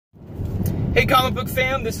Hey comic book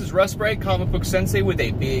fam, this is Russ Bright, Comic Book Sensei, with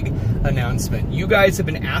a big announcement. You guys have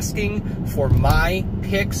been asking for my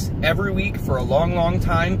picks every week for a long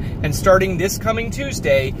time, and starting this coming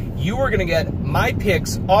Tuesday, you are gonna get my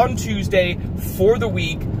picks on Tuesday for the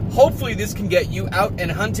week. Hopefully this can get you out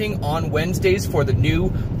and hunting on Wednesdays for the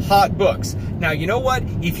new hot books. Now, you know what?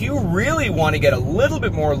 If you really want to get a little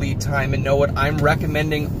bit more lead time and know what I'm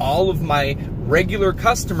recommending all of my regular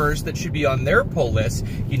customers that should be on their pull list,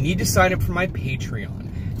 you need to sign up for my Patreon.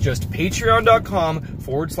 Just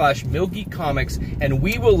patreon.com/MilGeekComics, and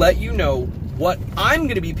we will let you know what I'm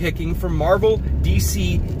going to be picking from Marvel,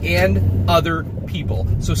 DC, and other people.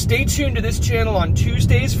 So stay tuned to this channel on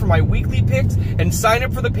Tuesdays for my weekly picks, and sign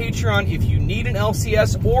up for the Patreon if you need an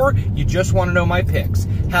LCS or you just want to know my picks.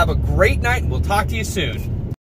 Have a great night, and we'll talk to you soon.